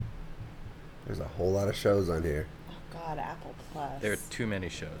There's a whole lot of shows on here. Oh God, Apple Plus. There are too many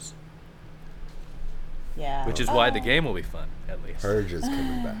shows. Yeah. Which is why the game will be fun, at least. Purge is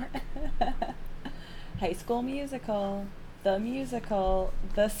coming back. High School Musical, the musical,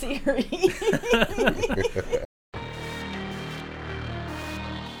 the series.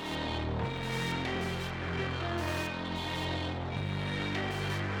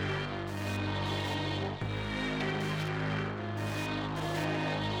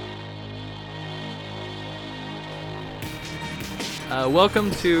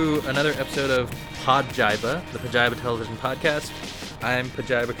 Welcome to another episode of Pajiba, the Pajiba television podcast. I'm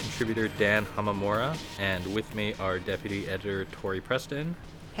Pajiba contributor Dan Hamamura, and with me are deputy editor Tori Preston.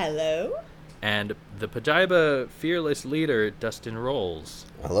 Hello. And the Pajiba fearless leader, Dustin Rolls.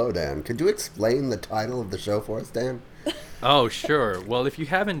 Hello, Dan. Could you explain the title of the show for us, Dan? Oh, sure. Well, if you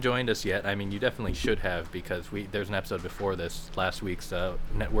haven't joined us yet, I mean, you definitely should have, because there's an episode before this, last week's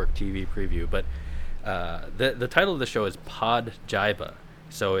network TV preview, but the title of the show is Pajiba,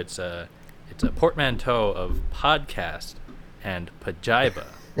 so it's a portmanteau of podcast and Pajiba,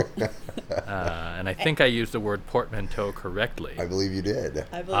 and I think I used the word portmanteau correctly. I believe you did.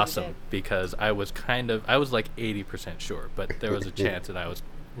 Awesome, you did. Because I was like 80% sure, but there was a chance that I was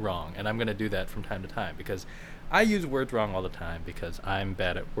wrong, and I'm going to do that from time to time because I use words wrong all the time because I'm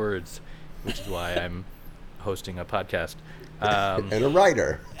bad at words, which is why I'm hosting a podcast. And a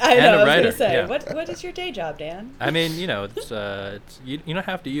writer. I know. I was going to say, yeah. What is your day job, Dan? I mean, you know, it's you don't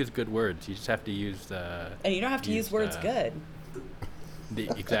have to use good words. You just have to use. And you don't have to use words good.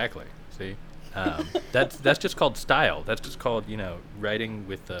 Exactly. See, that's just called style. That's just called writing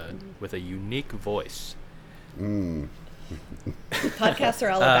with a unique voice. Podcasts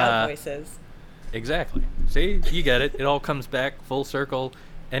are all about voices. Exactly. See, you get it. It all comes back full circle.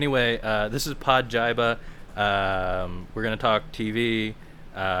 Anyway, this is Pajiba. We're going to talk TV,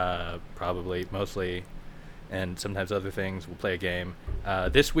 probably, mostly, and sometimes other things. We'll play a game.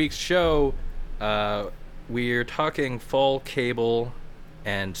 This week's show, we're talking fall cable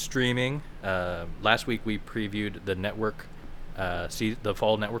and streaming. Last week we previewed the network, the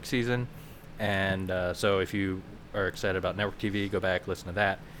fall network season, and so if you are excited about network TV, go back, listen to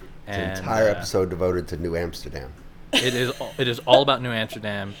that. An entire episode devoted to New Amsterdam. It is all about New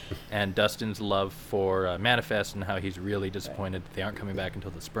Amsterdam and Dustin's love for Manifest and how he's really disappointed that they aren't coming back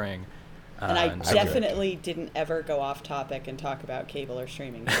until the spring. And I definitely didn't ever go off topic and talk about cable or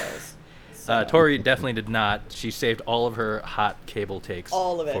streaming shows. So. Tori definitely did not. She saved all of her hot cable takes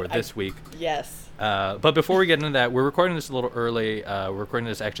all of it. For this week. Yes. But before we get into that, we're recording this a little early. We're recording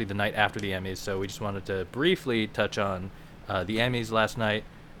this actually the night after the Emmys, so we just wanted to briefly touch on the Emmys last night.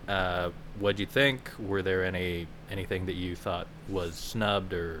 What'd you think? Were there anything that you thought was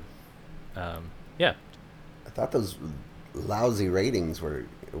snubbed or yeah? I thought those lousy ratings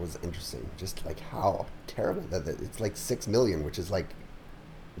was interesting. Just like how terrible that it's like 6 million, which is like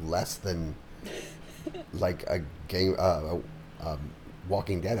less than like a game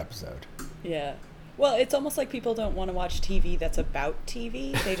Walking Dead episode. Yeah. Well, it's almost like people don't want to watch TV that's about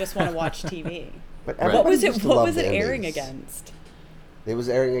TV. They just want to watch TV. But right. What was it airing against? It was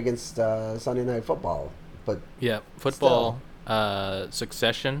airing against Sunday Night Football, but yeah, football,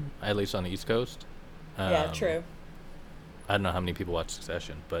 Succession, at least on the East Coast. Yeah, true. I don't know how many people watch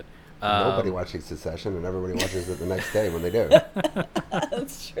Succession, but nobody watches Succession, and everybody watches it the next day when they do.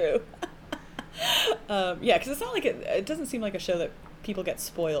 That's true. Yeah, because it's not like it doesn't seem like a show that people get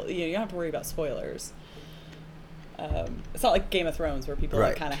spoiled. You don't have to worry about spoilers. It's not like Game of Thrones where people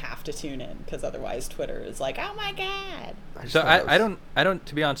kind of have to tune in because otherwise Twitter is like, oh my god. So I don't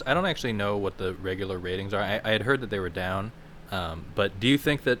to be honest, I don't actually know what the regular ratings are. I had heard that they were down, but do you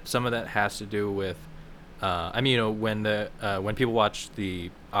think that some of that has to do with when people watch the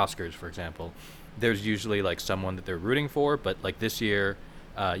Oscars, for example, there's usually like someone that they're rooting for, but like this year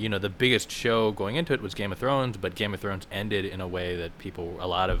the biggest show going into it was Game of Thrones, but Game of Thrones ended in a way that a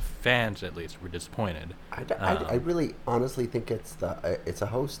lot of fans at least, were disappointed. I really honestly think it's a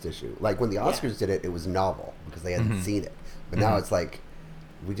host issue. Like when the Oscars did it, it was novel because they hadn't seen it. But now it's like,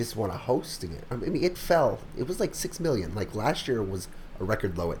 we just want to hosting it. I mean, it fell. It was like 6 million. Like last year was a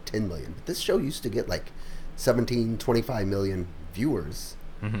record low at 10 million. But this show used to get like 17, 25 million viewers.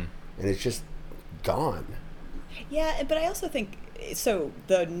 And it's just gone. Yeah, but I also think... So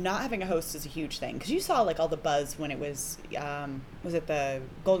the not having a host is a huge thing because you saw like all the buzz when it was it the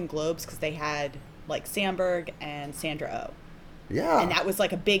Golden Globes because they had like Sandberg and Sandra Oh. Yeah. And that was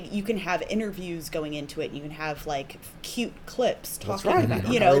like a big, you can have interviews going into it. You can have like cute clips talking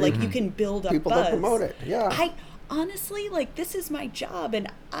about, like you can build up people buzz. that promote it. Yeah. honestly, like, this is my job,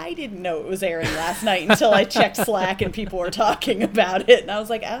 and I didn't know it was airing last night until I checked Slack and people were talking about it, and I was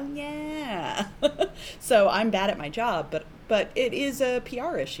like, oh, yeah. So I'm bad at my job, but it is a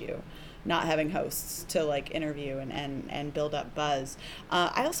PR issue, not having hosts to, like, interview and build up buzz.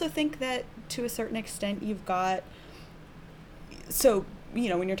 I also think that, to a certain extent, you've got... So... You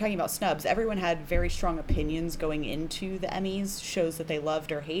know, when you're talking about snubs, everyone had very strong opinions going into the Emmys, shows that they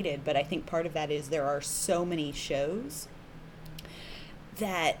loved or hated. But I think part of that is there are so many shows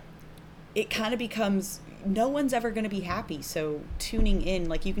that it kind of becomes no one's ever going to be happy. So tuning in,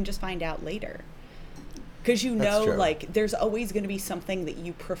 like, you can just find out later. Because you know, like, there's always going to be something that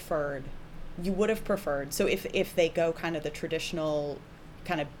you would have preferred. So if they go kind of the traditional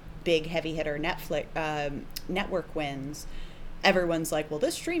kind of big heavy hitter network wins, everyone's like, well,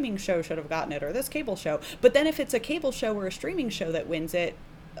 this streaming show should have gotten it, or this cable show. But then if it's a cable show or a streaming show that wins it,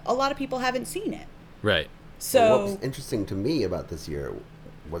 a lot of people haven't seen it. Right. So what was interesting to me about this year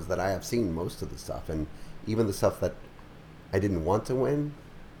was that I have seen most of the stuff, and even the stuff that I didn't want to win,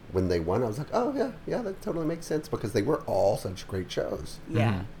 when they won, I was like, oh, yeah, that totally makes sense, because they were all such great shows.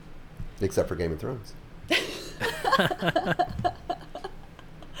 Yeah. Mm-hmm. Except for Game of Thrones.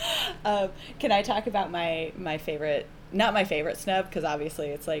 Can I talk about my favorite... Not my favorite snub, because obviously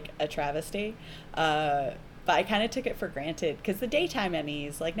it's like a travesty, but I kind of took it for granted, because the daytime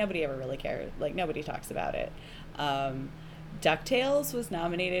Emmys, like, nobody ever really cared, like, nobody talks about it. DuckTales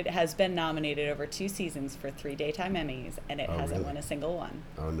has been nominated over 2 seasons for 3 daytime Emmys, and it hasn't won a single one.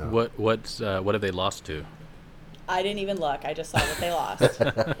 Oh no! What have they lost to? I didn't even look. I just saw what they lost.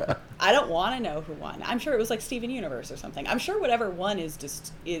 I don't want to know who won. I'm sure it was like Steven Universe or something. I'm sure whatever won is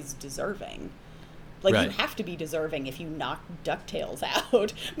deserving. Like, right. You have to be deserving if you knock DuckTales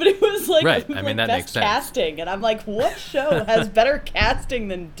out. But it was like, right. I mean, that best makes sense. casting. And I'm like, what show has better casting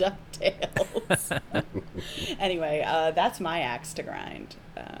than DuckTales? Anyway, that's my axe to grind.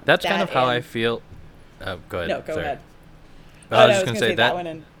 That's kind of how I feel. Go ahead. No, go ahead. I was just going to say that. One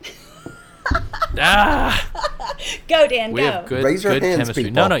in. Go, Dan, we go. have good, Raise your good hands, chemistry.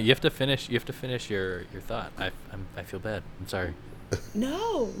 people. No, you have to finish your thought. I feel bad. I'm sorry.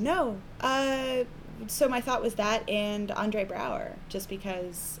 No. So my thought was that and Andre Braugher, just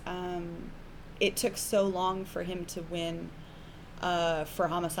because it took so long for him to win for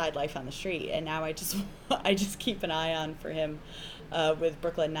Homicide: Life on the Street, and now I just keep an eye on for him with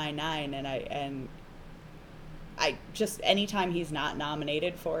Brooklyn Nine-Nine, and I just, anytime he's not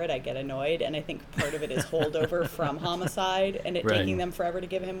nominated for it, I get annoyed, and I think part of it is holdover from Homicide and it taking them forever to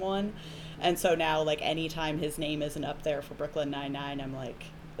give him one. And so now, like, anytime his name isn't up there for Brooklyn Nine-Nine, I'm like,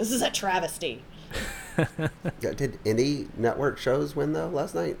 this is a travesty. Did any network shows win, though,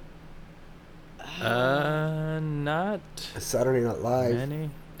 last night? Not Saturday Night Live. many.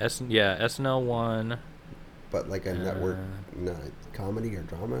 SNL won. But like a network comedy or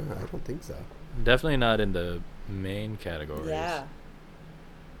drama? I don't think so. Definitely not in the main categories. Yeah.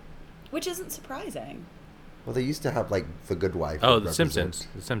 Which isn't surprising. Well, they used to have, like, The Good Wife. Oh, The Simpsons.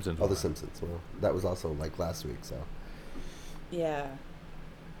 The Simpsons. Oh, The Simpsons. Well, that was also, like, last week, so. Yeah.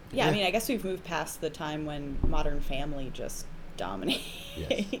 Yeah, I mean, I guess we've moved past the time when Modern Family just dominates.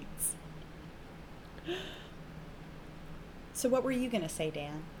 Yes. So what were you going to say,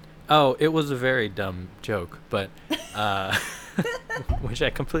 Dan? Oh, it was a very dumb joke, but which I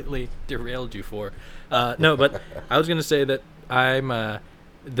completely derailed you for. No, but I was going to say that I'm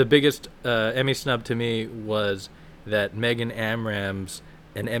the biggest Emmy snub to me was that Megan Amram's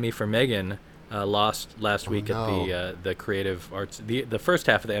An Emmy for Megan lost last week at the Creative Arts, the first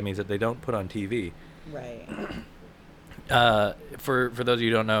half of the Emmys that they don't put on TV. Right. For those of you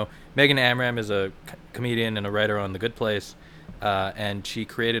who don't know, Megan Amram is a comedian and a writer on The Good Place. And she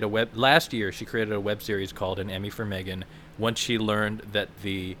created last year she created a web series called An Emmy for Megan, once she learned that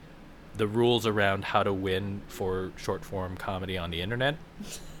the rules around how to win for short form comedy on the internet.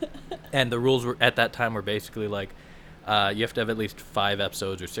 And the rules were at that time were basically like you have to have at least 5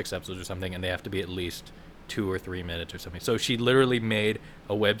 episodes or 6 episodes or something, and they have to be at least 2 or 3 minutes or something. So she literally made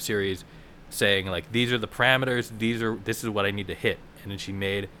a web series saying, like, these are the parameters, this is what I need to hit. And then she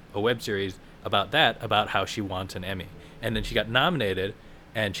made a web series about how she wants an Emmy. And then she got nominated,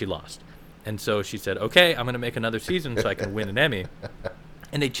 and she lost. And so she said, okay, I'm going to make another season so I can win an Emmy.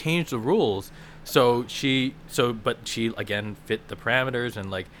 And they changed the rules. But she, again, fit the parameters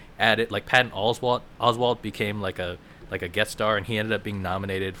and, like, added, like, Patton Oswalt became, like a guest star, and he ended up being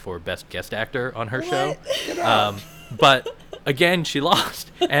nominated for Best Guest Actor on her show. But, again, she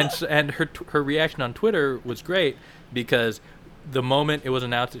lost. And her reaction on Twitter was great, because the moment it was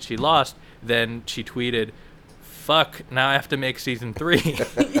announced that she lost, then she tweeted, fuck, now I have to make season 3.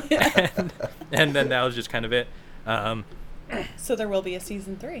 and then that was just kind of it. So there will be a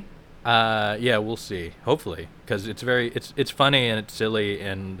season 3. Yeah, we'll see. Hopefully, because it's funny and it's silly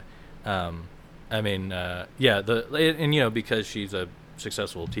and, because she's a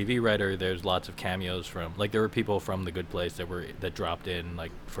successful TV writer, there's lots of cameos from, like, there were people from The Good Place that dropped in,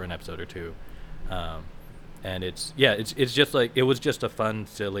 like, for an episode or two, and it's just like, it was just a fun,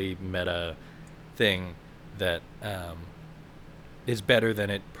 silly meta thing that is better than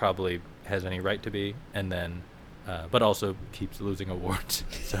it probably has any right to be, and then but also keeps losing awards,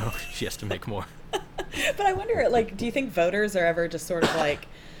 so she has to make more. But I wonder, like, do you think voters are ever just sort of like,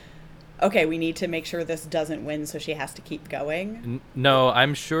 okay, we need to make sure this doesn't win, so she has to keep going? No,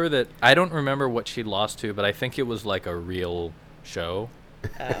 I'm sure that, I don't remember what she lost to, but I think it was like a real show.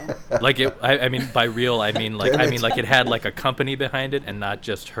 Oh. Like it, I mean, by real, I mean like it had like a company behind it and not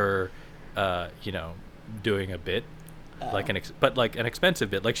just her, doing a bit. Like but like an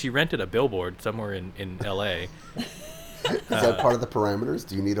expensive bit. Like she rented a billboard somewhere in L.A. Is that part of the parameters?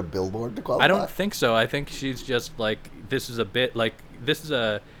 Do you need a billboard to qualify? I don't think so. I think she's just like, this is a bit, like, this is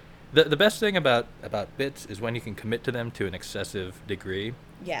a... The best thing about bits is when you can commit to them to an excessive degree.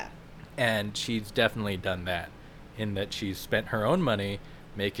 Yeah. And she's definitely done that, in that she's spent her own money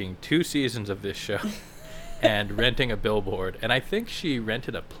making 2 seasons of this show and renting a billboard. And I think she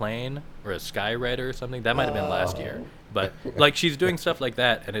rented a plane or a skywriter or something. That might have been last year. But, like, she's doing stuff like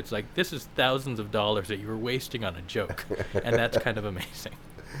that, and it's like, this is thousands of dollars that you were wasting on a joke. And that's kind of amazing.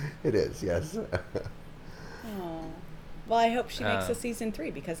 It is, yes. Oh. Well, I hope she makes a season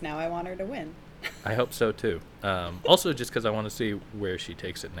 3, because now I want her to win. I hope so, too. Also, just because I want to see where she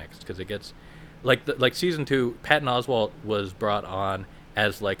takes it next, because it gets... Like season 2, Patton Oswalt was brought on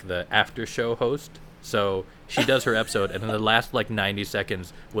as, like, the after-show host. So she does her episode, and then the last, like, 90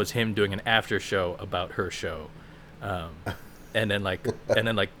 seconds was him doing an after-show about her show. And then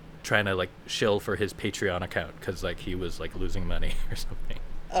trying to like shill for his Patreon account because like he was like losing money or something.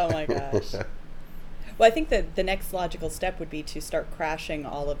 Oh my gosh. Well, I think that the next logical step would be to start crashing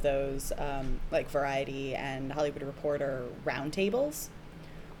all of those like Variety and Hollywood Reporter roundtables.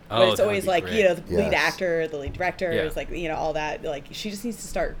 But it's always like, great. The lead actor, the lead director, is like, all that. Like, she just needs to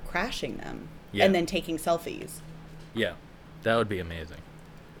start crashing them and then taking selfies. Yeah, that would be amazing.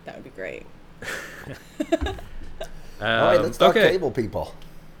 That would be great. All right, let's talk cable, people.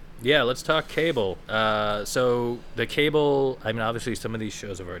 Yeah, let's talk cable. So the cable, I mean, obviously some of these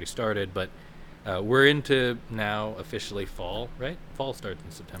shows have already started, but we're into now officially fall, right? Fall starts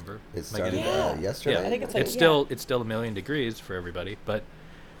in September. It started yesterday. Yeah. I think it's still a million degrees for everybody, but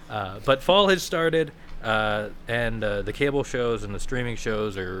fall has started, and the cable shows and the streaming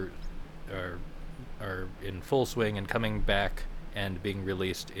shows are in full swing and coming back and being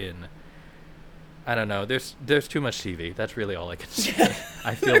released in. I don't know. There's too much TV. That's really all I can say.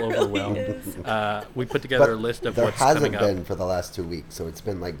 I feel overwhelmed. We put together a list of what's coming up. There hasn't been for the last 2 weeks, so it's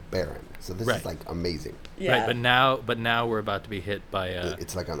been like barren. So this is like amazing. Yeah. Right, but now we're about to be hit by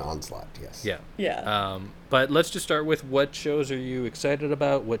it's like an onslaught. Yes. Yeah. Yeah. But let's just start with, what shows are you excited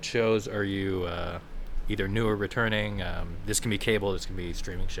about? What shows are you either new or returning? This can be cable. This can be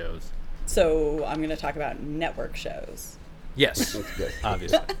streaming shows. So I'm going to talk about network shows. Yes.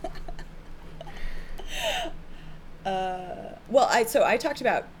 Obviously. I talked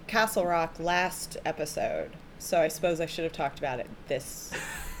about Castle Rock last episode, so I suppose I should have talked about it this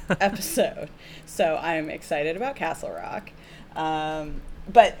episode. So I'm excited about Castle Rock.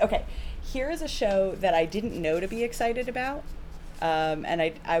 But okay, here is a show that I didn't know to be excited about. And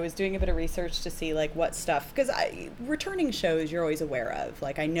I was doing a bit of research to see like what stuff, because returning shows you're always aware of.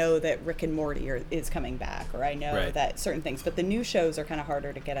 Like I know that Rick and Morty is coming back, or I know that certain things, but the new shows are kind of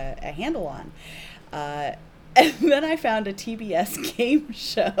harder to get a handle on. And then I found a TBS game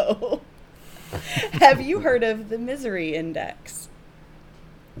show. Have you heard of the Misery Index?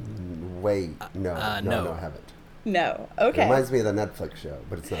 Wait, no, I haven't. No, okay. It reminds me of the Netflix show,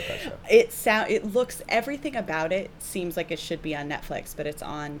 but it's not that show. It looks, everything about it seems like it should be on Netflix, but it's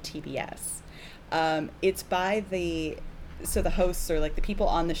on TBS. It's by the hosts, or like the people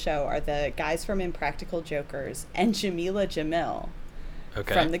on the show, are the guys from Impractical Jokers and Jamila Jamil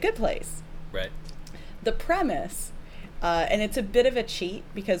from The Good Place. Right. The premise, and it's a bit of a cheat,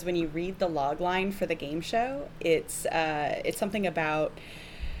 because when you read the log line for the game show, it's something about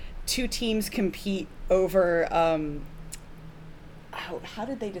 2 teams compete over how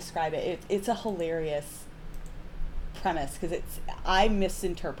did they describe it? It's a hilarious premise, because I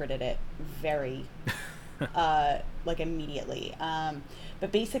misinterpreted it very like immediately,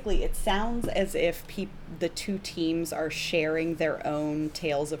 but basically it sounds as if the 2 teams are sharing their own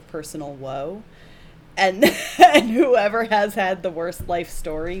tales of personal woe, and and whoever has had the worst life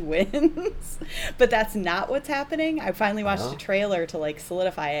story wins. But that's not what's happening. I finally watched a trailer to like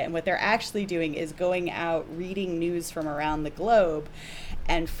solidify it, and what they're actually doing is going out reading news from around the globe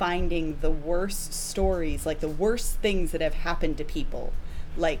and finding the worst stories, like the worst things that have happened to people,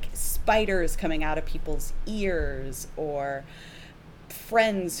 like spiders coming out of people's ears, or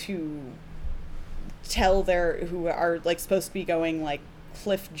friends who who are like supposed to be going like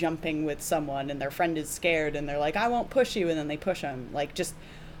cliff jumping with someone, and their friend is scared and they're like, I won't push you, and then they push them. Like, just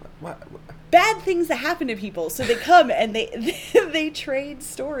bad things that happen to people. So they come and they trade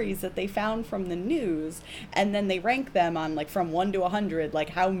stories that they found from the news, and then they rank them on like from 1 to 100, like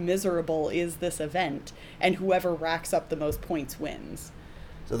how miserable is this event, and whoever racks up the most points wins.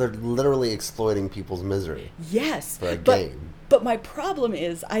 So they're literally exploiting people's misery. Yes. For a game. But my problem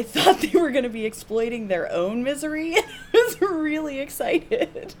is, I thought they were going to be exploiting their own misery, and I was really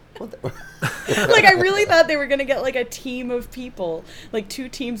excited. Like, I really thought they were going to get, like, a team of people, like 2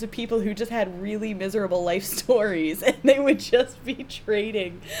 teams of people who just had really miserable life stories, and they would just be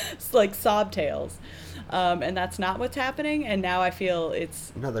trading, like, sob tales. And that's not what's happening, and now I feel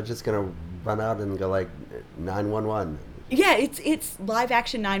it's... No, they're just going to run out and go, like, 911. Yeah, it's live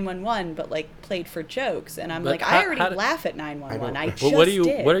action 911, but like played for jokes, and I'm like, I already laugh at 911. I just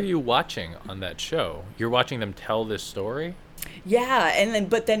did. What are you watching on that show? You're watching them tell this story? Yeah, and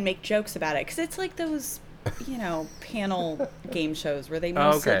then make jokes about it, because it's like those, panel game shows where they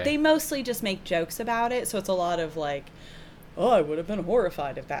mostly just make jokes about it. So it's a lot of like, oh, I would have been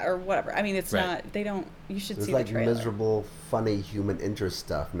horrified if that, or whatever. I mean, it's not. They don't. You should see the trailer. It's like miserable, funny human interest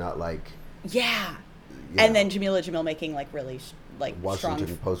stuff, not like. Yeah. And then Jamil making like really like Washington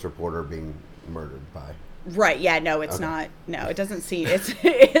strong Post reporter being murdered by. Right. Yeah. No, it's not. No, it doesn't seem.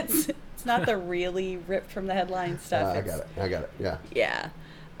 It's not the really ripped from the headline stuff. I got it. Yeah.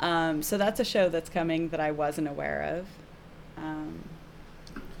 Yeah. So that's a show that's coming that I wasn't aware of.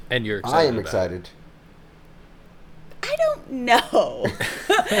 And you're excited. I am excited. I don't know.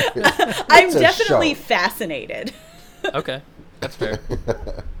 I'm definitely fascinated. Okay, that's fair.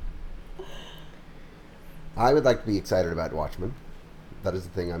 I would like to be excited about Watchmen. That is the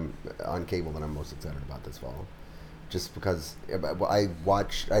thing I'm on cable that I'm most excited about this fall. Just because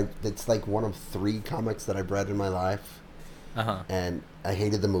it's like one of 3 comics that I've read in my life. Uh-huh. And I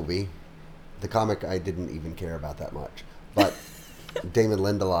hated the movie. The comic I didn't even care about that much. But Damon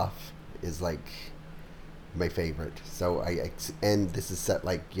Lindelof is like my favorite. So and this is set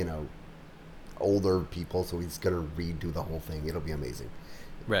like, older people, so he's going to redo the whole thing. It'll be amazing.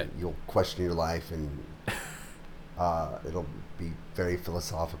 Right. You'll question your life, and it'll be very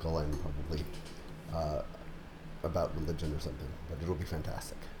philosophical and probably about religion or something. But it'll be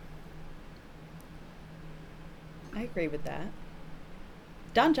fantastic. I agree with that.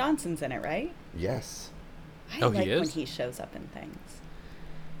 Don Johnson's in it, right? Yes. I like when he shows up in things.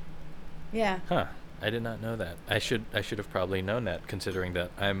 Yeah. Huh. I did not know that. I should have probably known that, considering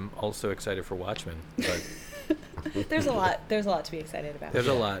that I'm also excited for Watchmen. But there's a lot to be excited about. There's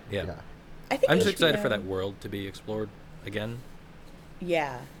a lot, yeah. I think I'm just excited for that world to be explored again.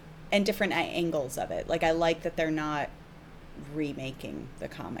 Yeah, and different angles of it. Like, I like that they're not remaking the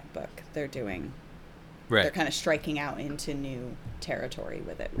comic book. They're doing, they're kind of striking out into new territory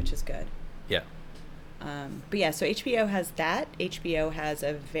with it, which is good. Yeah. But yeah, so HBO has that. HBO has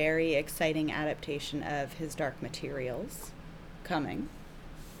a very exciting adaptation of His Dark Materials coming,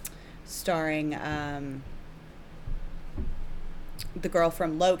 starring the girl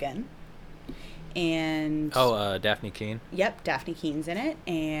from Logan. And Daphne Keane. Yep, Daphne Keane's in it,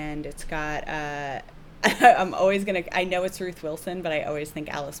 and it's got I'm always gonna, I know it's Ruth Wilson, but I always think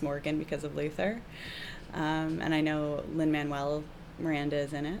Alice Morgan because of Luther. And I know Lin-Manuel Miranda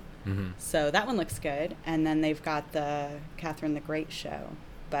is in it. Mm-hmm. So that one looks good. And then they've got the Catherine the Great show.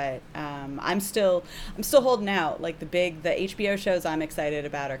 But I'm still holding out. Like the HBO shows I'm excited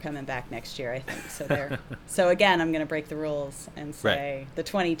about are coming back next year, I think. So again, I'm going to break the rules and say the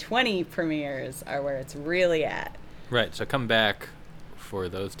 2020 premieres are where it's really at. Right. So come back for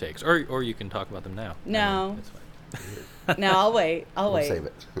those takes, or you can talk about them now. No, that's fine. No, I'll wait. I'll wait. Save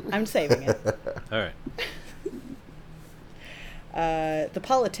it. I'm saving it. All right. The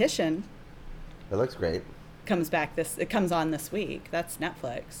Politician. It looks great. It comes on this week. That's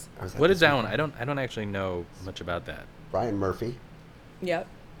Netflix. What is that one? I don't actually know much about that. Brian Murphy. Yep.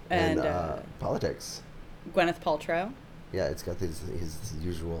 And politics. Gwyneth Paltrow. Yeah, it's got his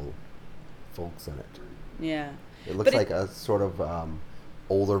usual folks in it. Yeah. It looks like a sort of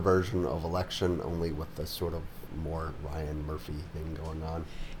older version of Election, only with the sort of more Ryan Murphy thing going on.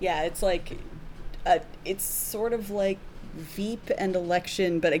 Yeah, it's like it's sort of like Veep and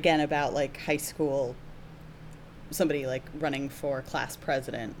Election, but again about like high school somebody like running for class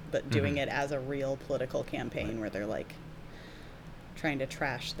president, but doing it as a real political campaign where they're like trying to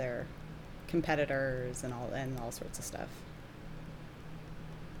trash their competitors and all sorts of stuff.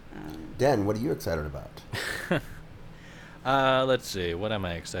 Dan, what are you excited about? Let's see. What am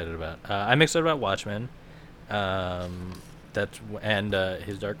I excited about? I'm excited about Watchmen. And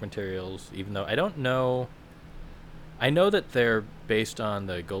his Dark Materials. Even though I don't know, I know that they're based on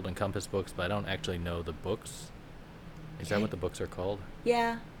the Golden Compass books, but I don't actually know the books. Is that what the books are called?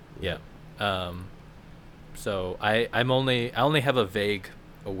 Yeah. Yeah. So I only have a vague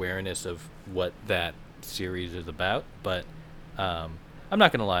awareness of what that series is about, but I'm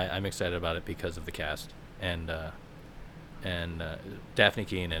not gonna lie, I'm excited about it because of the cast and Daphne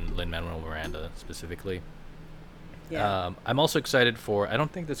Keane and Lin-Manuel Miranda specifically. Yeah. I'm also excited for, I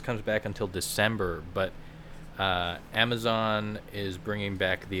don't think this comes back until December, but Amazon is bringing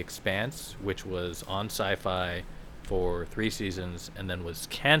back The Expanse, which was on Sci-Fi for 3 seasons and then was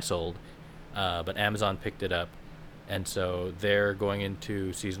canceled, but Amazon picked it up, and so they're going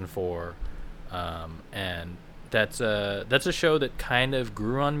into season 4, and that's a show that kind of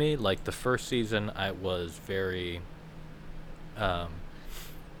grew on me. Like the first season, I was very I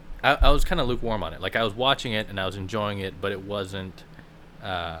was kind of lukewarm on it. Like I was watching it and I was enjoying it, but it wasn't.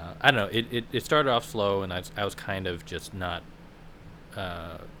 I don't know. It started off slow, and I was kind of just not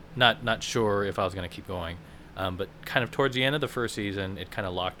sure if I was going to keep going. But kind of towards the end of the first season, it kind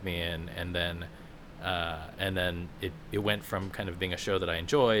of locked me in, and then it went from kind of being a show that I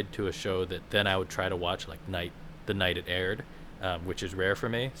enjoyed to a show that then I would try to watch like the night it aired, which is rare for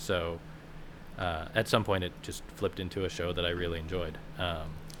me. So at some point, it just flipped into a show that I really enjoyed.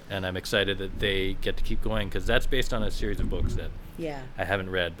 And I'm excited that they get to keep going, because that's based on a series of books that I haven't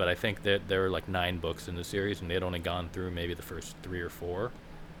read, but I think that there were like 9 books in the series, and they'd only gone through maybe the first 3 or 4.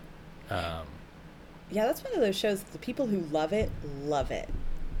 Yeah, that's one of those shows that the people who love it.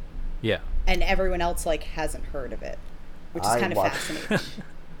 Yeah. And everyone else like hasn't heard of it, which is kind of fascinating.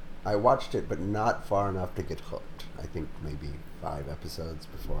 I watched it, but not far enough to get hooked. I think maybe 5 episodes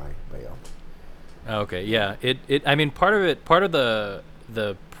before I bailed. Okay, yeah. It I mean, part of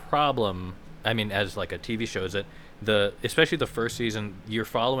the problem, I mean, as like a TV show, is that especially the first season, you're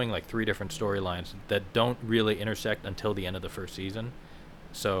following like 3 different storylines that don't really intersect until the end of the first season.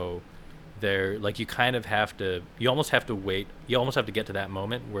 So they're like, you almost have to wait. You almost have to get to that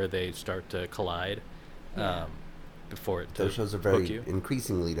moment where they start to collide before it. Those shows are very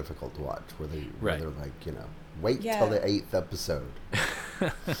increasingly difficult to watch, where they're like, wait till the 8th episode.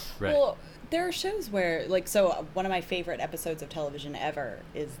 Right. Well, there are shows where, like, so one of my favorite episodes of television ever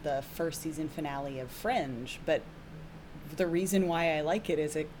is the first season finale of Fringe, but the reason why I like it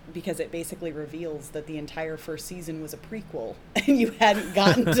is because it basically reveals that the entire first season was a prequel, and you hadn't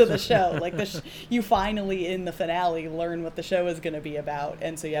gotten to the show. Like, you finally, in the finale, learn what the show is going to be about,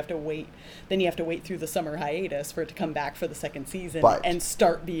 and so you have to wait. Then you have to wait through the summer hiatus for it to come back for the second season and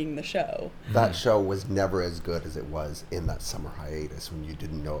start being the show. That show was never as good as it was in that summer hiatus when you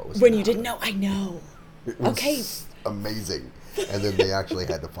didn't know it was. When you didn't know, I know. It was amazing, and then they actually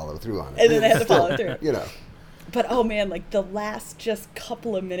had to follow through on it. And then they had to follow through. But oh man, like the last just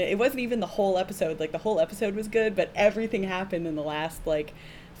couple of minutes, it wasn't even the whole episode. Like the whole episode was good, but everything happened in the last like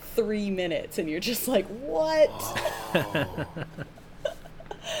 3 minutes, and you're just like, what? Oh.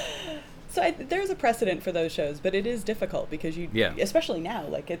 So there's a precedent for those shows, but it is difficult because especially now,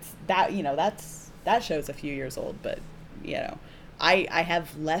 like it's that, that show's a few years old, but I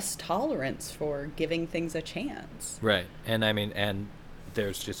have less tolerance for giving things a chance. Right. And I mean, and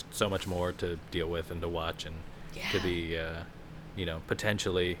there's just so much more to deal with and to watch and to be,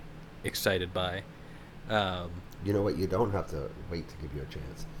 potentially excited by. You know what? You don't have to wait to give you a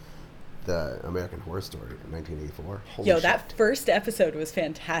chance. The American Horror Story in 1984. Holy shit. That first episode was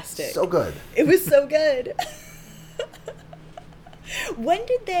fantastic. So good. It was so good. When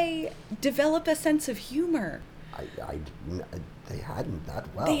did they develop a sense of humor? They hadn't that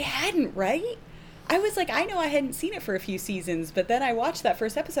well. They hadn't, right? I was like, I know I hadn't seen it for a few seasons, but then I watched that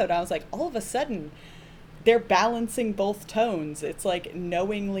first episode, and I was like, all of a sudden, they're balancing both tones. It's like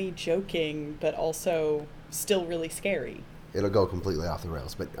knowingly joking, but also still really scary. It'll go completely off the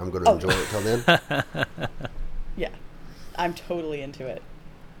rails, but I'm going to enjoy it till then. Yeah, I'm totally into it.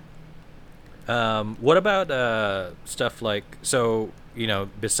 What about stuff like,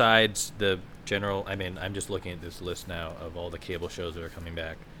 besides the general, I mean, I'm just looking at this list now of all the cable shows that are coming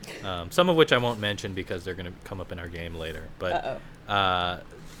back, some of which I won't mention because they're going to come up in our game later. But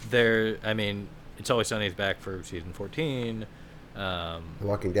It's Always Sunny is back for season 14. The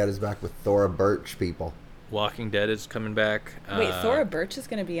Walking Dead is back with Thora Birch, people. Walking Dead is coming back. Wait, Thora Birch is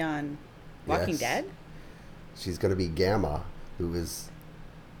going to be on Walking Dead? she's going to be Gamma, who is...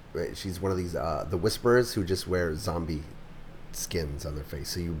 She's one of these, the Whisperers who just wear zombie skins on their face,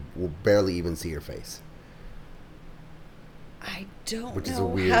 so you will barely even see her face. I don't Which know is a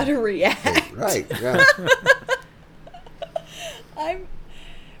weird how to react. thing. Right, yeah.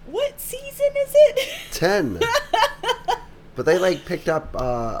 What season is it? 10. But they, like, picked up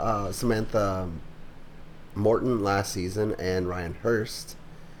Samantha Morton last season and Ryan Hurst.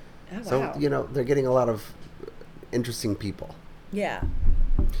 Oh, wow. So, you know, they're getting a lot of interesting people. Yeah.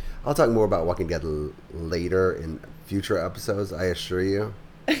 I'll talk more about Walking Dead later in future episodes, I assure you.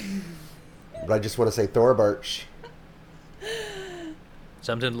 But I just want to say Thora Birch.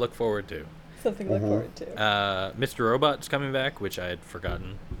 Something to look forward to. Something to look forward to. Mr. Robot's coming back, which I had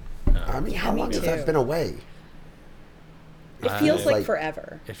forgotten. I mean, how me long has too. that been away? It feels like like-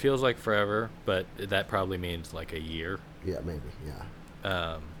 forever. It feels like forever, but that probably means like a year. Yeah, maybe,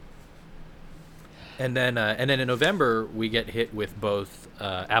 yeah. And then in November we get hit with both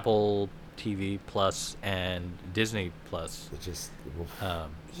Apple TV Plus and Disney Plus. It just...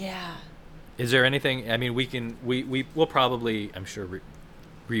 Yeah. Is there anything? I mean, we'll probably, I'm sure,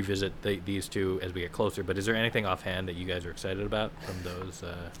 revisit these two as we get closer. But is there anything offhand that you guys are excited about from those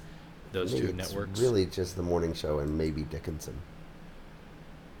two networks? Really, just the morning show and maybe Dickinson.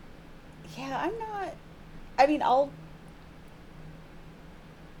 Yeah, I'm not... I mean,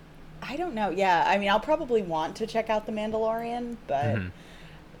 I don't know. Yeah, I mean, I'll probably want to check out The Mandalorian, but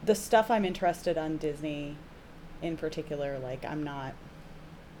the stuff I'm interested on Disney in particular, like, I'm not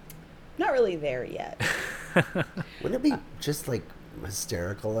really there yet. Wouldn't it be just like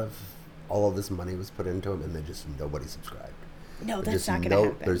hysterical if all of this money was put into them and then just nobody subscribed? No, There's that's not going to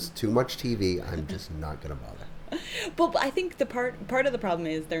happen. There's too much TV. I'm just not going to bother. But I think the part of the problem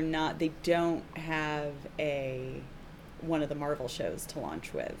is they don't have one of the Marvel shows to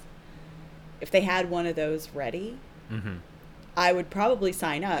launch with. If they had one of those ready, I would probably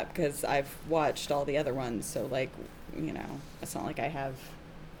sign up because I've watched all the other ones. So, like, you know, it's not like I have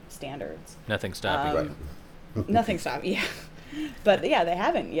standards. Nothing stopping. Right. Nothing stopping, yeah. But, yeah, they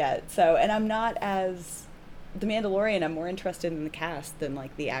haven't yet. So, and I'm not as... The Mandalorian, I'm more interested in the cast than,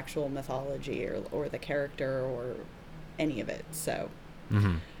 like, the actual mythology or the character or any of it. So,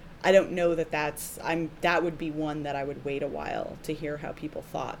 I don't know that would be one that I would wait a while to hear how people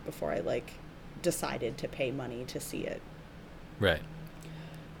thought before I, like, decided to pay money to see it. Right.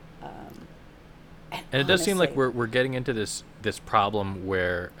 And it does seem like we're getting into this problem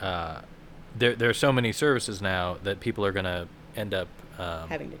where there are so many services now that people are going to end up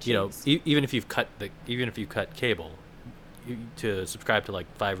having to choose. You know, even if you've cut cable, to subscribe to like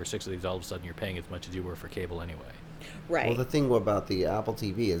 5 or 6 of these, all of a sudden you're paying as much as you were for cable anyway. Right. Well, the thing about the Apple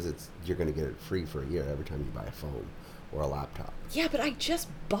TV is you're going to get it free for a year every time you buy a phone or a laptop. Yeah, but I just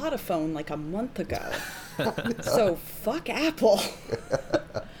bought a phone like a month ago. So fuck Apple.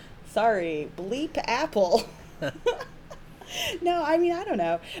 Sorry, bleep Apple. No, I mean, I don't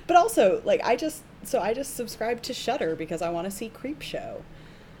know. But also, like, I just subscribed to Shudder because I want to see Creepshow.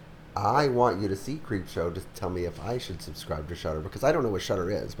 I want you to see Creepshow. Just tell me if I should subscribe to Shudder, because I don't know what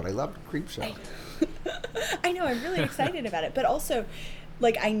Shudder is, but I love Creepshow. I know, I'm really excited about it. But also,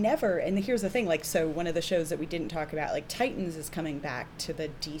 like, and here's the thing, like, so one of the shows that we didn't talk about, like, Titans is coming back to the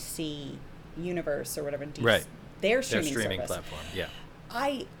DC universe or whatever. Right. Their streaming service. Platform, yeah.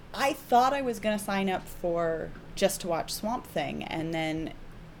 I thought I was going to sign up just to watch Swamp Thing, and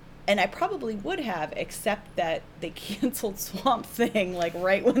I probably would have, except that they canceled Swamp Thing like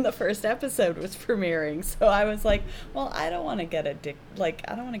right when the first episode was premiering. So I was like, well, I don't want to get I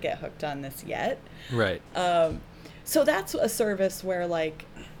don't want to get hooked on this yet. Right. So that's a service where, like,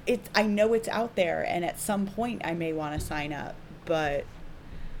 I know it's out there, and at some point I may want to sign up, but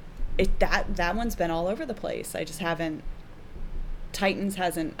that one's been all over the place. I just haven't. Titans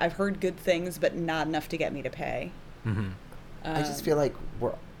hasn't. I've heard good things, but not enough to get me to pay. I just feel like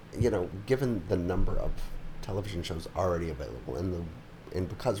we're, given the number of television shows already available, and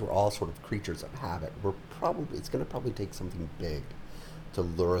because we're all sort of creatures of habit, it's going to probably take something big to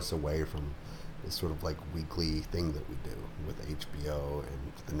lure us away from this sort of like weekly thing that we do with HBO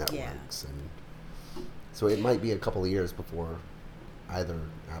and the networks, and so it might be a couple of years before either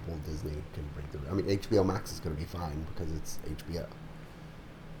Apple or Disney can break through. I mean, HBO Max is going to be fine because it's HBO.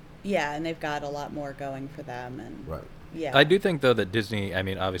 Yeah, and they've got a lot more going for them, and right. Yeah, I do think though that Disney, I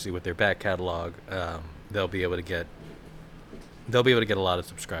mean, obviously with their back catalog, they'll be able to get a lot of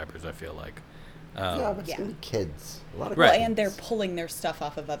subscribers. I feel like. But it's going to be kids. A lot of well, kids. and they're pulling their stuff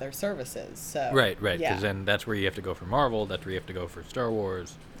off of other services. So Right. Because yeah. then that's where you have to go for Marvel. That's where you have to go for Star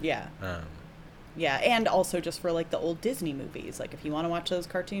Wars. Yeah. Yeah, and also just for like the old Disney movies. Like if you want to watch those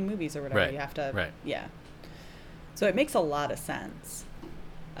cartoon movies or whatever, Right, you have to. right. Yeah. So it makes a lot of sense.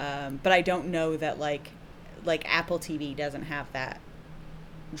 But I don't know that like Apple TV doesn't have that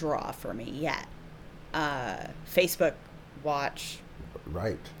draw for me yet. Facebook Watch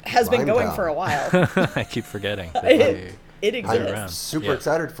right has been going Limetown. for a while. I keep forgetting. It exists. I'm super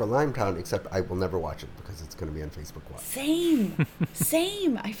excited for Limetown, except I will never watch it because it's going to be on Facebook Watch.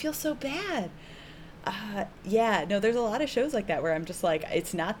 Same. I feel so bad. There's a lot of shows like that where I'm just like,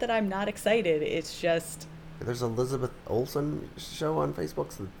 it's not that I'm not excited. It's just... There's Elizabeth Olsen show on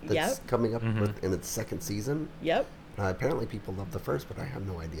Facebook that's coming up in its second season. Yep. Apparently people love the first, but I have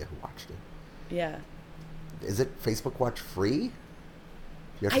no idea who watched it. Yeah. Is it Facebook Watch free?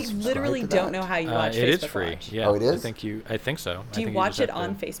 I literally don't know how you watch it Facebook is free. Watch. Yeah. Oh, it is? I think so. Do you watch it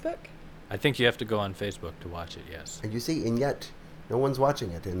on Facebook? I think you have to go on Facebook to watch it, yes. And you see, and yet no one's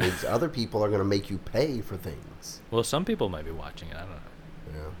watching it, and these other people are going to make you pay for things. Well, some people might be watching it. I don't know.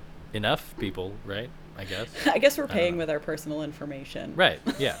 Yeah. Enough people, right? I guess. I guess we're paying with our personal information. Right.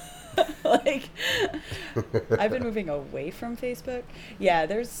 Yeah. Like, I've been moving away from Facebook. Yeah,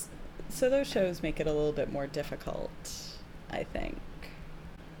 those shows make it a little bit more difficult, I think.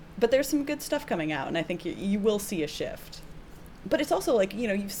 But there's some good stuff coming out, and I think you will see a shift. But it's also like,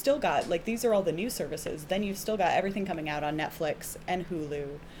 you've still got, like, these are all the new services. Then you've still got everything coming out on Netflix and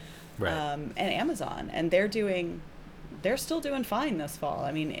Hulu, Right. And Amazon. And they're still doing fine this fall.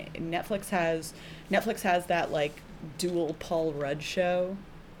 I mean, Netflix has that, like, dual Paul Rudd show,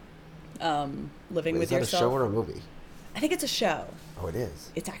 Living with Yourself. Is that a show or a movie? I think it's a show. Oh, it is?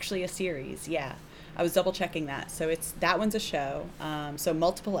 It's actually a series, yeah. I was double checking that. So that one's a show. So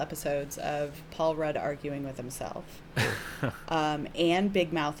multiple episodes of Paul Rudd arguing with himself. And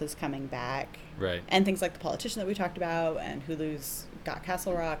Big Mouth is coming back. Right. And things like The Politician that we talked about, and Hulu's got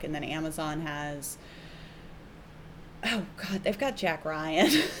Castle Rock, and then Amazon has... Oh, God, they've got Jack Ryan.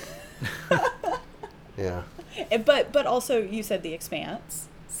 Yeah. But also, you said The Expanse.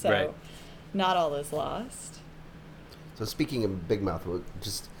 So Right. not all is lost. So speaking of Big Mouth,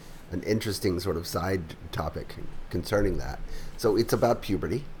 just an interesting sort of side topic concerning that. So it's about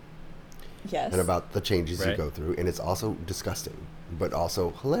puberty. Yes. And about the changes you Right. go through, and it's also disgusting, but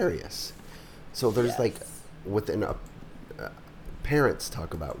also hilarious. So there's like, within parents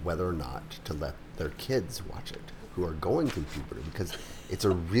talk about whether or not to let their kids watch it who are going through puberty, because it's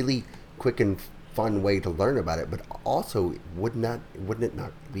a really quick and fun way to learn about it, but also wouldn't it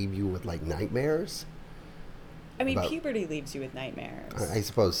not leave you with like nightmares? I mean, puberty leaves you with nightmares. I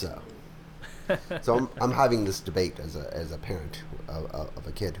suppose so. So I'm having this debate as a parent of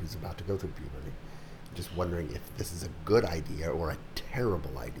a kid who's about to go through puberty, just wondering if this is a good idea or a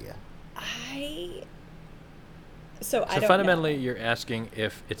terrible idea. So I don't fundamentally, know. you're asking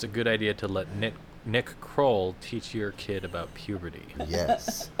if it's a good idea to let Nick Kroll teach your kid about puberty.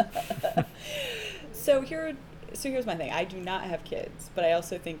 Yes. So here's my thing. I do not have kids, but I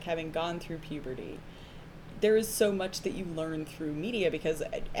also think, having gone through puberty, there is so much that you learn through media, because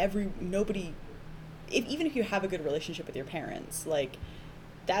even if you have a good relationship with your parents, like,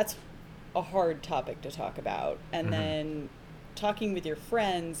 that's a hard topic to talk about. And then talking with your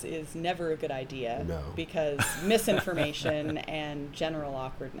friends is never a good idea. No. Because misinformation and general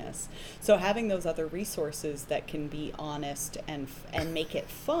awkwardness. So having those other resources that can be honest and make it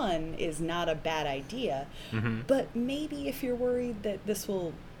fun is not a bad idea. But maybe if you're worried that this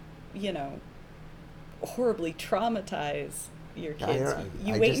will, horribly traumatize your kids,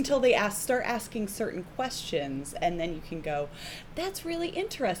 you wait until they start asking certain questions, and then you can go, that's really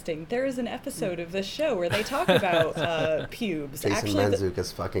interesting. There is an episode of this show where they talk about pubes. Jason Actually,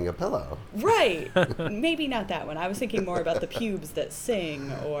 Mantzoukas fucking a pillow. Right. Maybe not that one. I was thinking more about the pubes that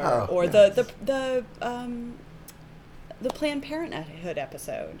sing, or yes. the Planned Parenthood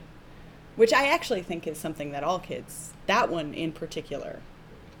episode, which I actually think is something that all kids, that one in particular,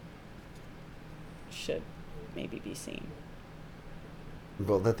 should maybe be seen.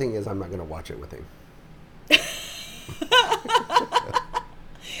 Well, the thing is, I'm not going to watch it with him.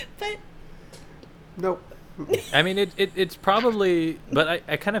 But Nope. I mean, it's probably, but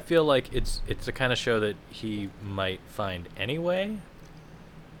I kind of feel like it's the kind of show that he might find anyway.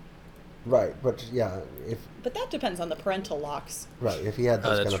 Right, but yeah, but that depends on the parental locks. right, if he had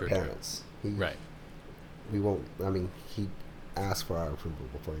those that's kind of true, parents, Right. we won't. I mean, he asks for our approval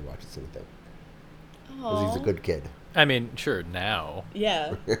before he watches anything, because Oh. he's a good kid. I mean, sure, now.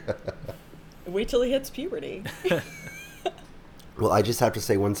 Yeah. Wait till he hits puberty. Well, I just have to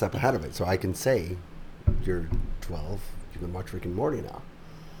stay one step ahead of it, so I can say, you're 12, you can watch Rick and Morty now.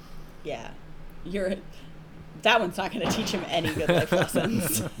 Yeah. That one's not going to teach him any good life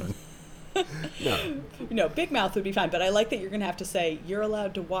lessons. No. No, Big Mouth would be fine, but I like that you're going to have to say, you're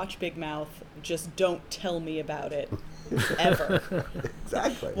allowed to watch Big Mouth, just don't tell me about it, ever.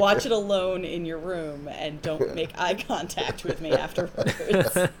 Exactly. Watch it alone in your room, and don't make eye contact with me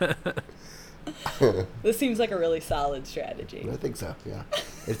afterwards. This seems like a really solid strategy. I think so, yeah.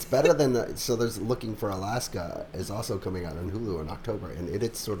 It's better than... so there's Looking for Alaska is also coming out on Hulu in October, and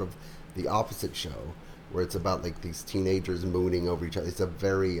it's sort of the opposite show, where it's about like these teenagers mooning over each other. It's a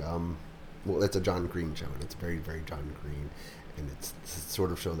very... well, it's a John Green show, and it's very, very John Green, and it's the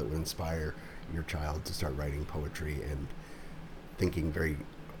sort of show that would inspire your child to start writing poetry and thinking very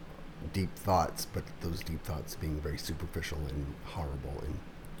deep thoughts, but those deep thoughts being very superficial and horrible, and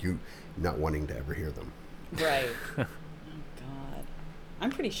you not wanting to ever hear them. Right. Oh, God. I'm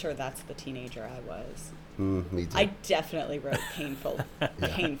pretty sure that's the teenager I was. Me too. I definitely wrote painful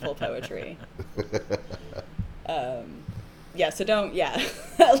poetry. Yeah, so don't,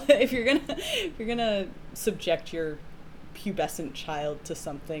 if you're gonna subject your pubescent child to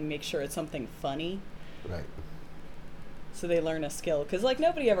something, make sure it's something funny. Right. So they learn a skill. Because, like,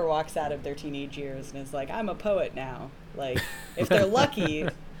 nobody ever walks out of their teenage years and is like, I'm a poet now. Like, if they're lucky,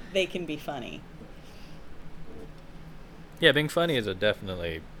 they can be funny. Yeah, being funny is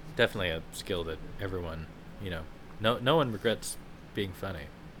definitely a skill that everyone, no one regrets being funny.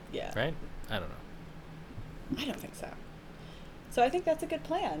 Yeah. Right? I don't know. I don't think so. So I think that's a good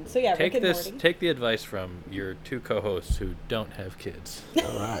plan. So yeah, Rick and Morty. Take the advice from your two co-hosts who don't have kids.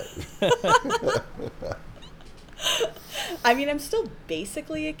 All right. I mean, I'm still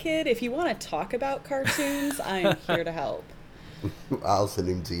basically a kid. If you want to talk about cartoons, I'm here to help. I'll send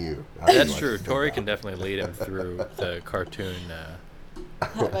him to you. That's true. Tori can definitely lead him through the cartoon.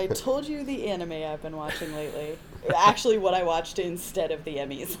 Have I told you the anime I've been watching lately? Actually, what I watched instead of the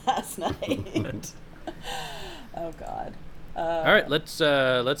Emmys last night. Oh God. All right,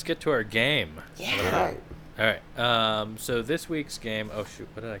 let's get to our game. Yeah. All right. So this week's game. Oh shoot,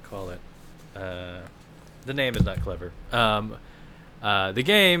 what did I call it? The name is not clever. The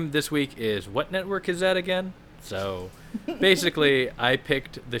game this week is what network is that again? So basically, I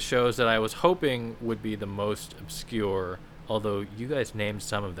picked the shows that I was hoping would be the most obscure. Although you guys named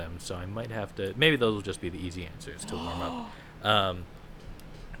some of them, so I might have to. Maybe those will just be the easy answers to warm up.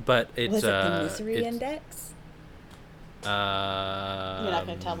 But it's was it the Misery Index? You're not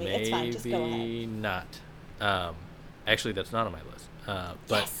going to tell me. It's fine. Just go ahead. Maybe not. Actually, that's not on my list.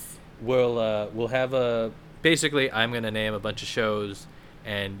 But Yes. we'll have a. Basically, I'm going to name a bunch of shows,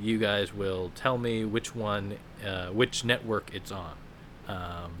 and you guys will tell me which one, which network it's on.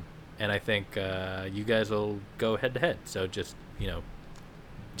 And I think you guys will go head to head. So just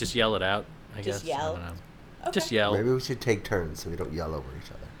yell it out. I guess. Yell. I don't know. Okay. Just yell. Maybe we should take turns so we don't yell over each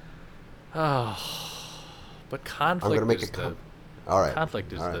other. Oh, but conflict. I'm gonna make is a all right.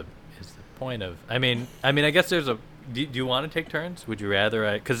 Conflict is all right. the point of. I mean, I guess there's a. Do you want to take turns? Would you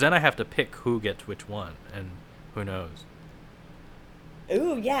rather? Because then I have to pick who gets which one, and who knows.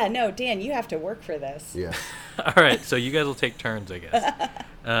 Ooh, yeah, no, Dan, you have to work for this. Yeah. All right, so you guys will take turns, I guess.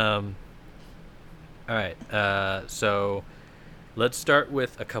 All right, so let's start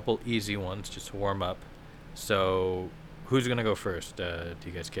with a couple easy ones just to warm up. So who's gonna go first? Do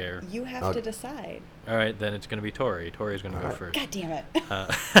you guys care? You have to decide. All right, then it's gonna be Tori. Tori's gonna go first. God damn it.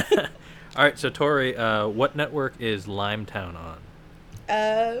 All right, so Tori, what network is Limetown on?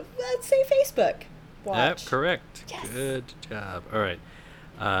 Let's say Facebook. Watch. Yep, correct. Yes. Good job. All right,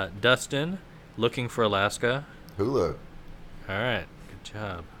 Dustin, Looking for Alaska. Hulu. All right, good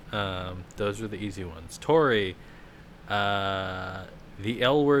job. Those are the easy ones. Tori, the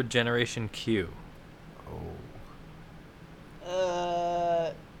L Word Generation Q.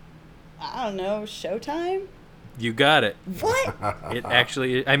 Oh. I don't know, Showtime? You got it. What? It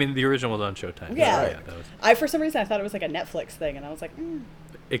actually, I mean, the original was on Showtime. Yeah. So, that was, For some reason, I thought it was like a Netflix thing, and I was like,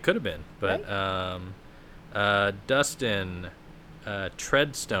 it could have been, but Dustin,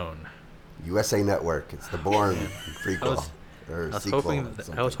 Treadstone. USA Network. It's the Bourne prequel or I was sequel.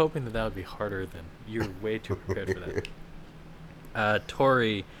 hoping that would be harder than you're way too prepared for that.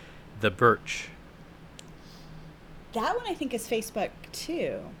 Tori, The Birch. that one I think is Facebook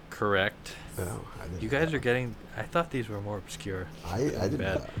too. Correct. Oh, I didn't You know guys that. are getting. I thought these were more obscure. I didn't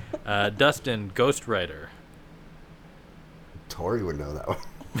know Bad. that. Dustin, Ghostwriter. Tori would know that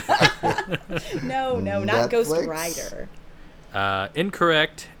one. No, not Ghost Netflix? Rider.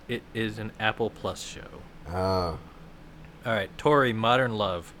 Incorrect. It is an Apple Plus show. Oh. All right, Tori, Modern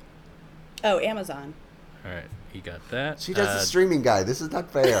Love. Oh, Amazon. All right, you got that. She does the streaming guide. This is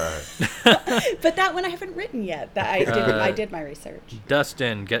not fair. But that one I haven't written yet. That I did my research.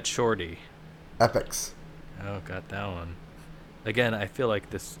 Dustin, Get Shorty. Epics. Oh, got that one. Again, I feel like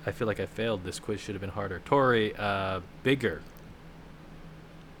I failed. This quiz should have been harder. Tori, bigger.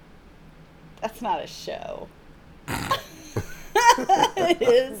 That's not a show. It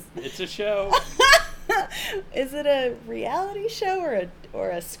is. It's a show. Is it a reality show or a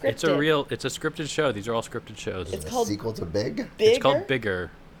scripted? It's a scripted show. These are all scripted shows. It's called sequel to Big. Bigger? It's called Bigger.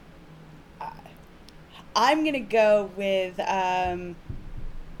 I'm gonna go with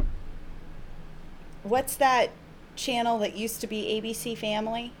what's that channel that used to be ABC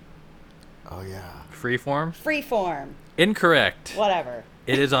Family? Oh yeah. Freeform. Incorrect. Whatever.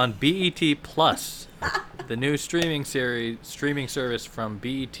 It is on BET Plus, the new streaming service from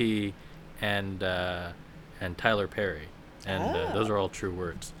BET and Tyler Perry, and those are all true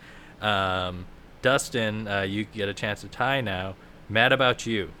words. Dustin, you get a chance to tie now. Mad About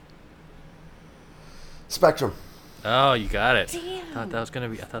You. Spectrum. Oh, you got it. Damn. I thought that was gonna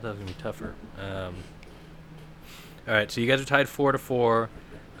be tougher. All right, so you guys are tied 4-4.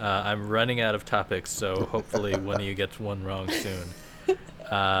 I'm running out of topics, so hopefully one of you gets one wrong soon.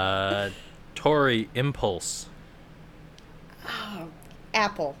 Tori, Impulse. Oh,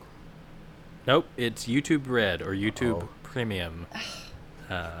 Apple. Nope, it's YouTube Red or YouTube Premium.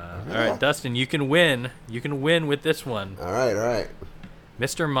 All right, Dustin, you can win. You can win with this one. All right.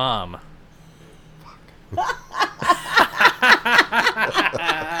 Mr. Mom.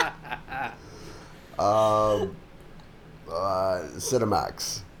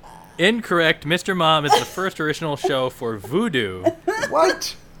 Cinemax. Incorrect. Mr. Mom is the first original show for Vudu.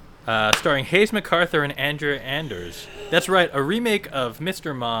 What? Starring Hayes MacArthur and Andrea Anders. That's right. A remake of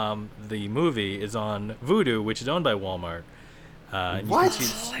Mr. Mom, the movie, is on Vudu, which is owned by Walmart. What?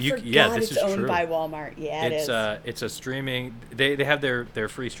 It's owned by Walmart. Yeah, it is. It's a streaming. They have their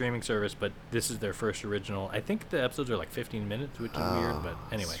free streaming service, but this is their first original. I think the episodes are like 15 minutes, which is weird. But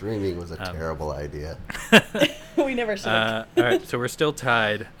anyway, streaming was a terrible idea. We never should have. All right, so we're still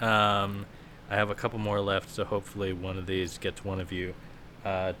tied. I have a couple more left, so hopefully one of these gets one of you.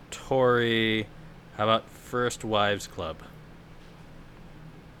 Tori, how about First Wives Club?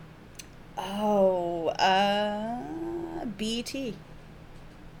 Oh, BT.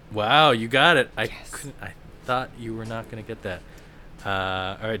 Wow, you got it. Yes. I thought you were not going to get that.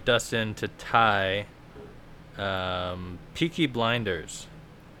 All right, Dustin, to tie. Peaky Blinders.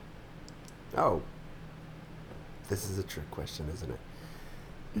 Oh. This is a trick question, isn't it?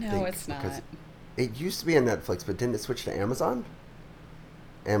 No, it's not. Because it used to be on Netflix, but didn't it switch to Amazon?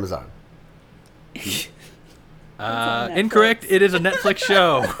 Amazon. Incorrect. It is a Netflix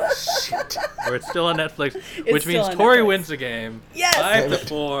show. Shit. Or it's still on Netflix, It's which still means on Tori Netflix. wins the game. Yes!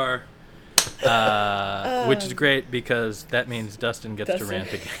 5-4. Which is great because that means Dustin gets to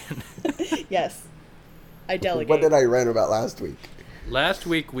rant again. Yes. I delegate. What did I rant about last week? Last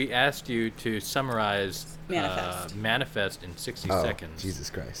week we asked you to summarize Manifest. in 60 Oh, seconds. Jesus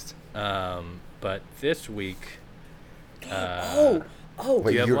Christ. But this week...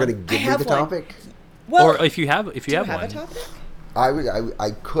 Wait, you have you're one? going to give I me have the one. topic? Well, or if you have do you have one. a topic?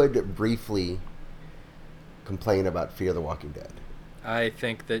 I could briefly complain about Fear the Walking Dead. I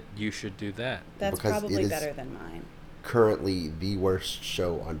think that you should do that. That's Because probably it is better than mine. Currently the worst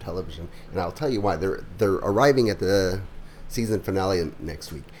show on television, and I'll tell you why. They're arriving at the season finale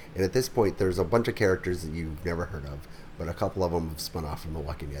next week, and at this point there's a bunch of characters that you've never heard of, but a couple of them have spun off from The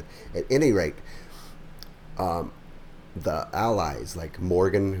Walking Dead. At any rate, the allies, like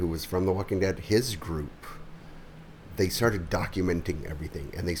Morgan, who was from The Walking Dead, his group, they started documenting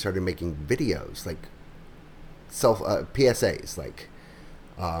everything, and they started making videos, like PSAs, like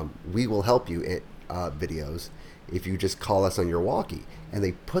we will help you videos if you just call us on your walkie. And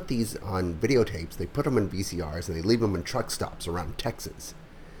they put these on videotapes, they put them in VCRs, and they leave them in truck stops around Texas.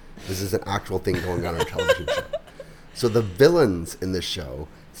 This is an actual thing going on a television show. So the villains in this show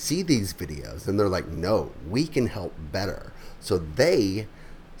see these videos, and they're like, no, we can help better. So they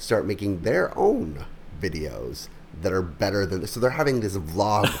start making their own videos that are better than this. So they're having this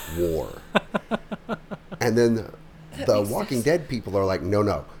vlog war. And then the Walking Dead people are like,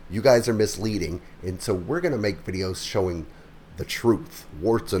 no, you guys are misleading. And so we're going to make videos showing the truth,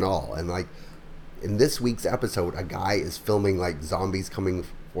 warts and all. And like in this week's episode, a guy is filming like zombies coming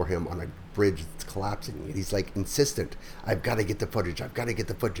for him on a bridge that's collapsing. And he's like insistent, I've got to get the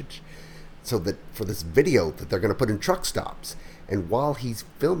footage. So that for this video that they're going to put in truck stops. And while he's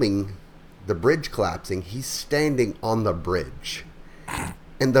filming the bridge collapsing, he's standing on the bridge.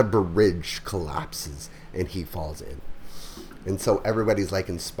 And the bridge collapses and he falls in. And so everybody's like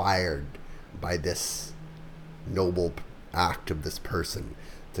inspired by this noble act of this person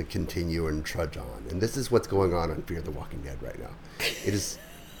to continue and trudge on. And this is what's going on Fear the Walking Dead right now. It is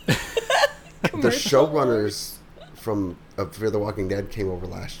the showrunners from Fear the Walking Dead came over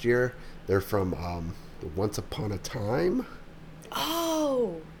last year. They're from Once Upon a Time.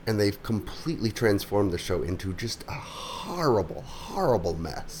 Oh. And they've completely transformed the show into just a horrible, horrible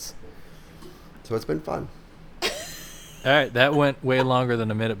mess. So it's been fun. All right, that went way longer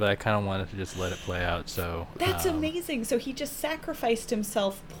than a minute, but I kind of wanted to just let it play out. So that's amazing. So he just sacrificed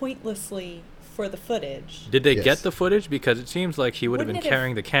himself pointlessly for the footage. Did they get the footage? Because it seems like he would have been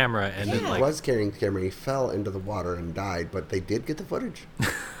carrying the camera, and then, he was carrying the camera. He fell into the water and died, but they did get the footage.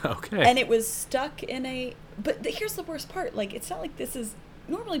 Okay. And it was stuck in a. But here's the worst part. Like, it's not like this is.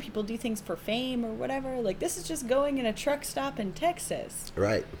 Normally, people do things for fame or whatever. Like, this is just going in a truck stop in Texas.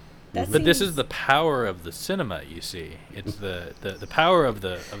 Right. But this is the power of the cinema, you see. It's the power of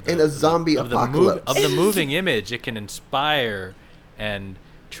the in a zombie apocalypse of the moving image. It can inspire and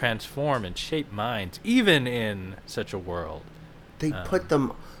transform and shape minds, even in such a world. They put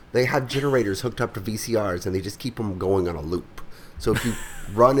them. They have generators hooked up to VCRs, and they just keep them going on a loop. So if you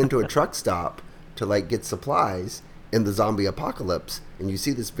run into a truck stop to like get supplies in the zombie apocalypse, and you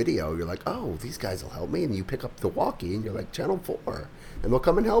see this video, you're like, "Oh, these guys will help me," and you pick up the walkie, and you're like, "Channel 4." And they'll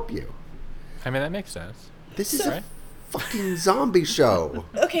come and help you. I mean, that makes sense. This is a fucking zombie show.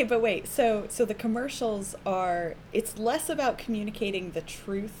 Okay, but wait. So the commercials are... It's less about communicating the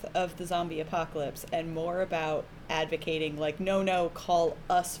truth of the zombie apocalypse and more about advocating, like, no, call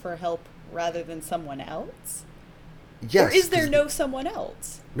us for help rather than someone else? Yes. Or is there no someone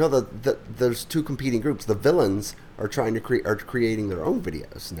else? No, there's two competing groups. The villains are trying to creating their own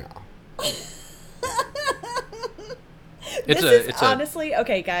videos now. Honestly,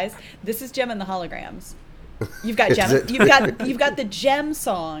 okay, guys, this is Gem and the Holograms. You've got Gem, you've got the Gem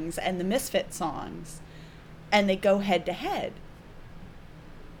songs and the Misfit songs, and they go head to head.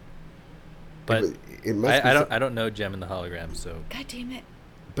 But I don't know Gem and the Holograms, so God damn it!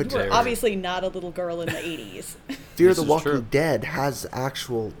 But you were obviously not a little girl in the '80s. Fear the Walking Dead has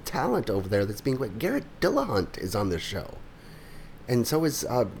actual talent over there that's being great. Garrett Dillahunt is on this show, and so is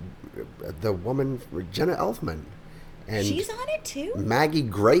the woman Jenna Elfman. And she's on it too? Maggie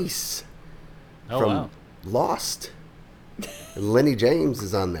Grace from Lost. And Lenny James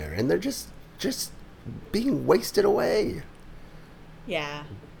is on there. And they're just being wasted away. Yeah.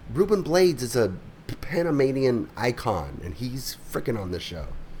 Ruben Blades is a Panamanian icon, and he's freaking on this show.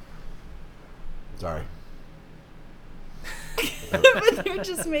 Sorry. But they're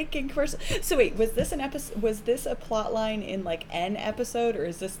just making commercials. So wait, was this an episode? Was this a plot line in like an episode, or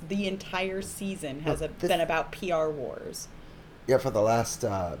is this the entire season been about PR wars? Yeah, for the last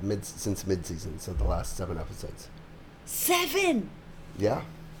since mid-season, so the last 7 episodes. 7. Yeah.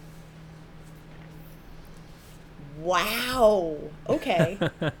 Wow. Okay.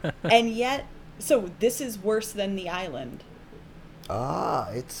 And yet, so this is worse than The Island.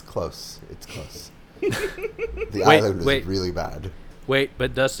 It's close. It's close. The Island is really bad. Wait,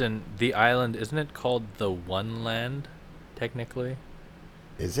 but Dustin, The Island, isn't it called The One Land, technically?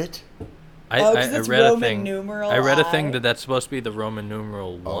 Is it? I read a thing. I read a thing that's supposed to be the Roman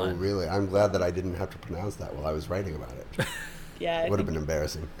numeral 1. Oh, really? I'm glad that I didn't have to pronounce that while I was writing about it. Yeah, it would have been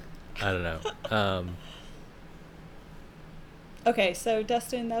embarrassing. I don't know. Okay, so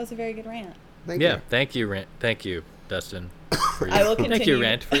Dustin, that was a very good rant. Thank you. Thank you, Dustin. I will continue. Thank you,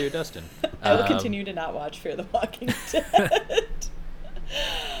 rant, for you, Dustin. I will continue to not watch Fear the Walking Dead.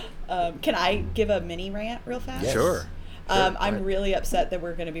 Can I give a mini rant real fast? Yes. Sure. I'm really upset that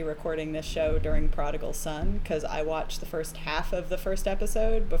we're going to be recording this show during Prodigal Son, because I watched the first half of the first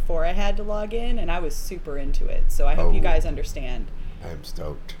episode before I had to log in, and I was super into it. So I hope you guys understand. I'm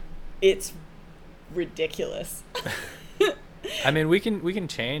stoked. It's ridiculous. I mean, we can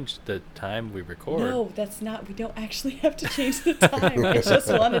change the time we record. No, that's not. We don't actually have to change the time. I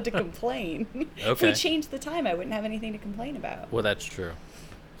just wanted to complain. Okay. If we changed the time, I wouldn't have anything to complain about. Well, that's true.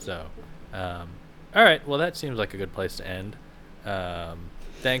 So, all right. Well, that seems like a good place to end.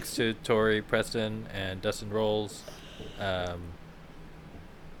 Thanks to Tori, Preston, and Dustin Rolls.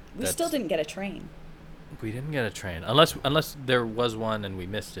 We still didn't get a train. We didn't get a train, unless there was one and we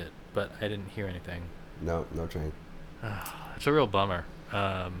missed it, but I didn't hear anything. No train. It's a real bummer.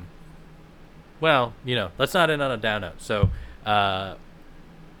 Well, let's not end on a down note. So,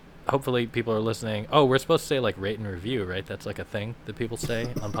 hopefully people are listening. Oh, we're supposed to say like rate and review, right? That's like a thing that people say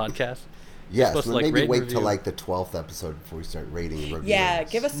on podcasts. Yes, so maybe wait till like the 12th episode before we start rating and reviewing. Yeah,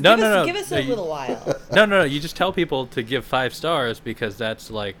 give us a little while. No. You just tell people to give 5 stars because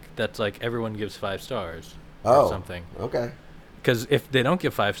that's like everyone gives 5 stars or something. Okay. Because if they don't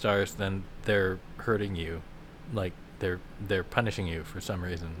give 5 stars, then they're hurting you, like they're punishing you for some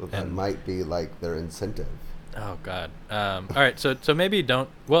reason. Well, that might be like their incentive. Oh God. All right. So maybe don't.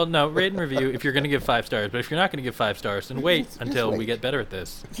 Well, no. Rate and review if you're going to give 5 stars. But if you're not going to give 5 stars, then wait until we get better at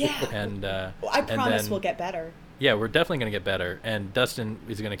this. Yeah. And well, I promise we'll get better. Yeah, we're definitely going to get better. And Dustin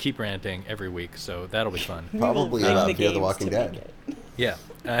is going to keep ranting every week, so that'll be fun. Probably about Fear the Walking Dead. Yeah.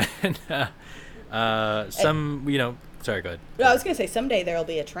 And some, sorry, go ahead. Well, I was going to say someday there'll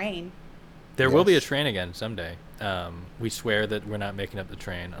be a train. There will be a train again someday. We swear that we're not making up the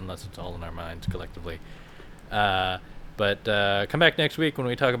train unless it's all in our minds collectively. But come back next week when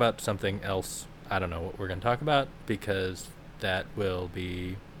we talk about something else. I don't know what we're going to talk about because that will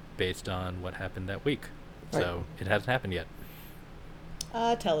be based on what happened that week. Right. So it hasn't happened yet.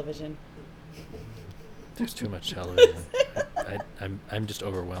 Television. There's too much television. I'm just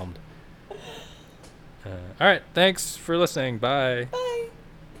overwhelmed. All right. Thanks for listening. Bye. Bye.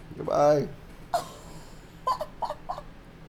 Goodbye.